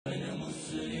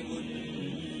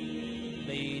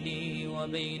بيني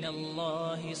وبين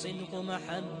الله صدق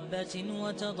محبة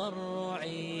وتضرع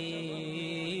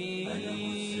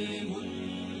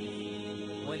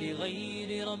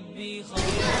ولغير ربي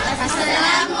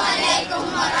السلام عليكم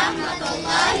ورحمة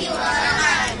الله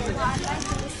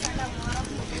وبركاته.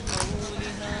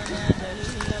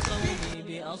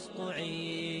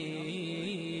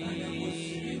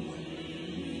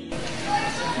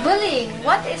 Bullying.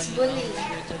 What is bullying?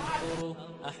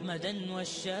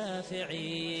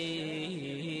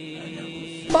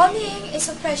 Bullying is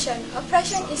oppression.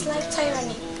 Oppression is like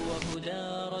tyranny.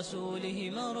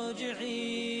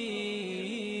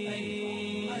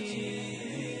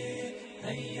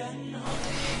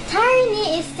 Tyranny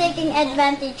is taking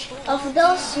advantage of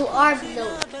those who are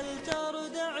below,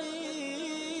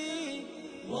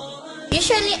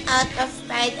 usually out of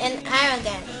pride and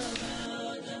arrogance.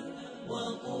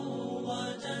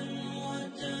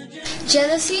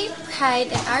 Jealousy,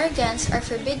 pride, and arrogance are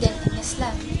forbidden in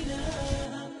Islam.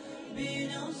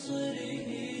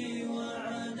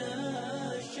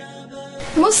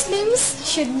 Muslims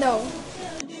should know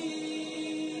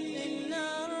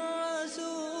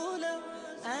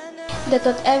That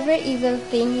whatever evil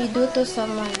thing you do to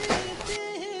someone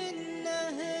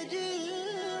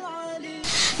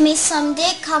may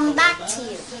someday come back to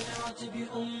you.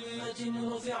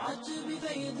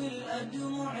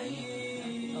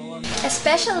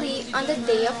 especially on the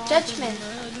Day of Judgment.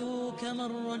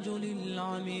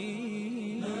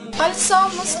 Also,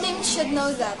 Muslims should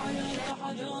know that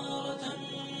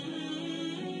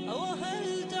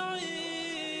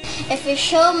If we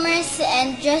show mercy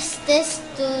and justice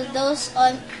to those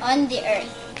on the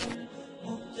earth,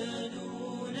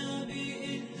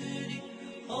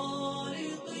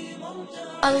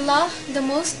 Allah, the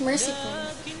Most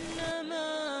Merciful,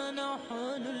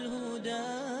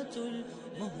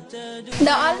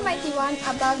 the Almighty One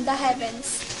above the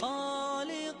heavens,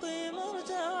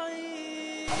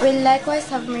 will likewise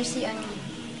have mercy on you.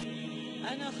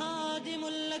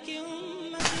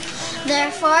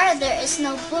 therefore there is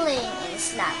no bullying in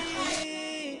Islam.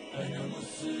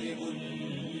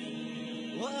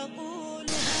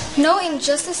 no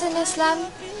injustice in Islam,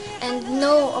 and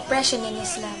no oppression in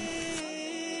Islam.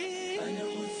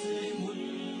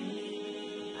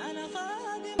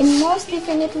 And most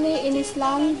definitely in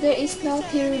Islam, there is no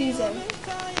terrorism.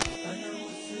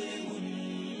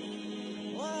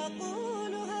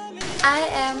 I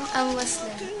am a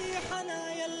Muslim.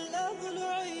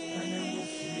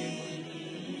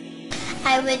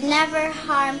 I would never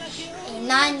harm a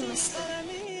non-Muslim.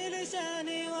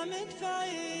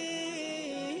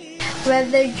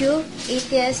 Whether Jew,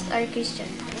 atheist, or Christian,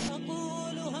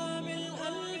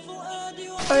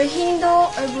 or Hindu,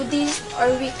 or Buddhist,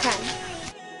 or Wiccan.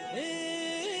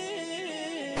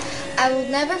 I will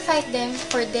never fight them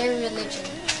for their religion.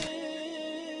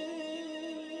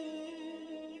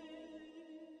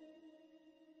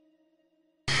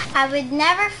 I would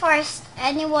never force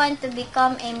anyone to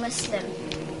become a Muslim.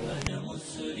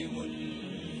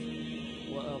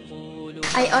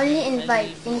 I only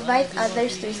invite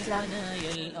others to Islam.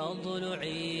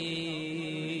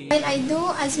 While I do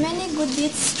as many good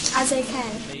deeds as I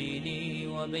can,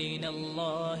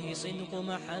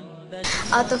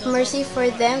 Out of mercy for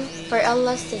them, for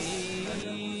Allah's sake.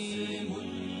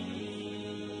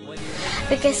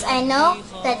 Because I know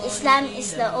that Islam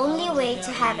is the only way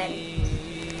to heaven.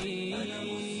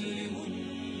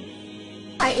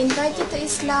 I invite you to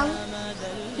Islam.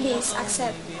 Please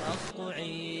accept.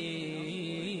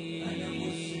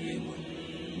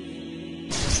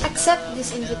 Accept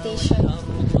this invitation.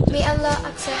 May Allah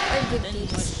accept our good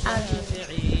deeds.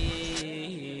 Ameen.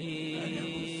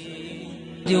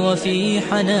 وفي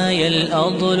حنايا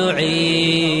الأضلع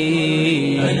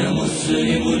أنا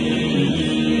مسلم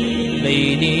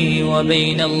بيني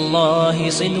وبين الله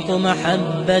صدق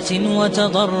محبة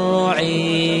وتضرع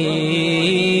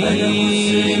أنا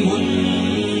مسلم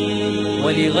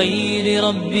ولغير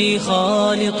ربي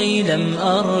خالقي لم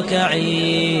أركع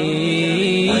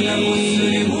أنا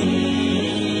مسلم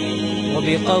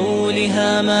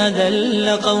وبقولها ما ذل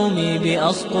قومي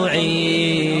بأصطعي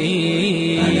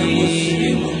أنا مسلم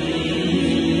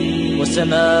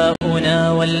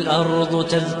وسماؤنا والأرض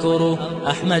تذكر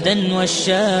أحمدا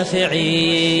والشافعي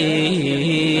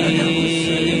أنا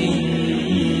مسلم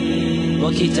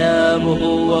وكتابه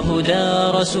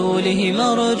وهدى رسوله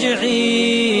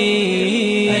مرجعي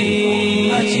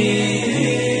أمتي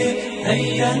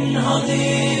هيا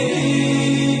انهضي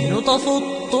نطف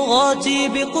الطغاة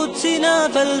بقدسنا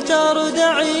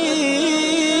فلتردعي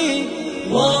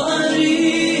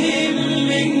وأريهم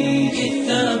منك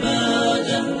الثبات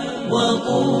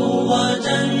وقوة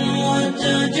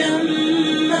وتجمعي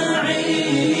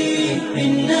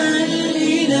إن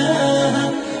الإله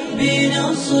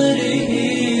بنصره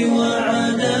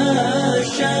وعدا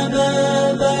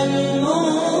الشباب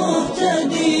المهتدي.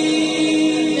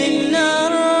 إن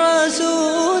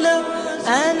الرسول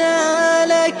أنا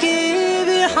لك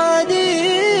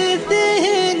بحديثه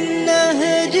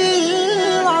النهج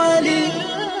العلي.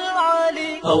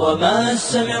 أوما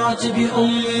سمعت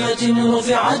بأمة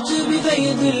رفعت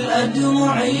بفيض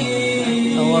الأدمع،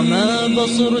 أوما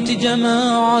بصرت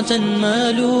جماعة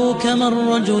مالوا كما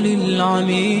الرجل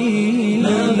العميل.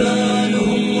 ما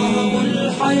بالهم وهبوا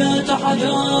الحياة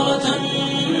حجارة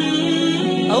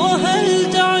أو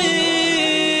هل تعيش؟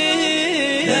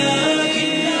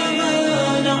 لكنما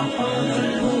نحن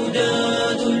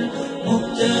الهداة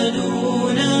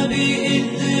المهتدون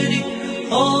بإذن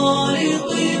خالق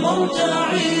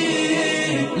مرتعي.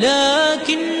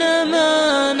 لكنما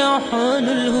نحن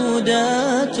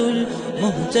الهداة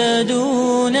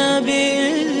المهتدون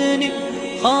بإذن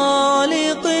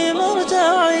خالق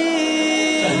مرتعي.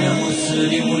 أنا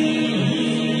مسلم،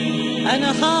 أنا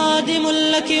خادم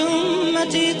لك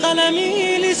أمتي،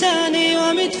 قلمي لساني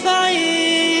ومدفعي.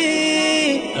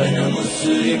 أنا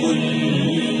مسلم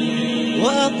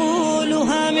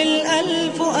وأقولها ملء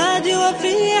الفؤاد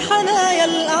وفي حنايا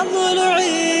الأضلع.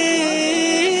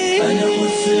 أنا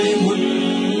مسلم،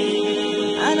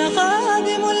 أنا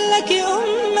خادم لك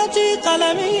أمتي،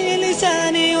 قلمي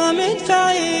لساني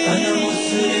ومدفعي. أنا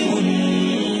مسلم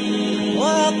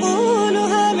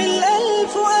وأقولها ملء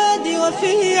الفؤاد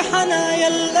وفي حنايا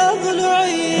الأضلع.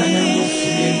 أنا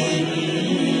مسلم،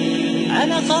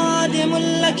 أنا خادم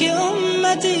لك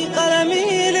أمتي، قلمي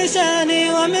لساني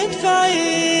ومدفعي.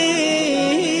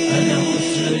 أنا مسلم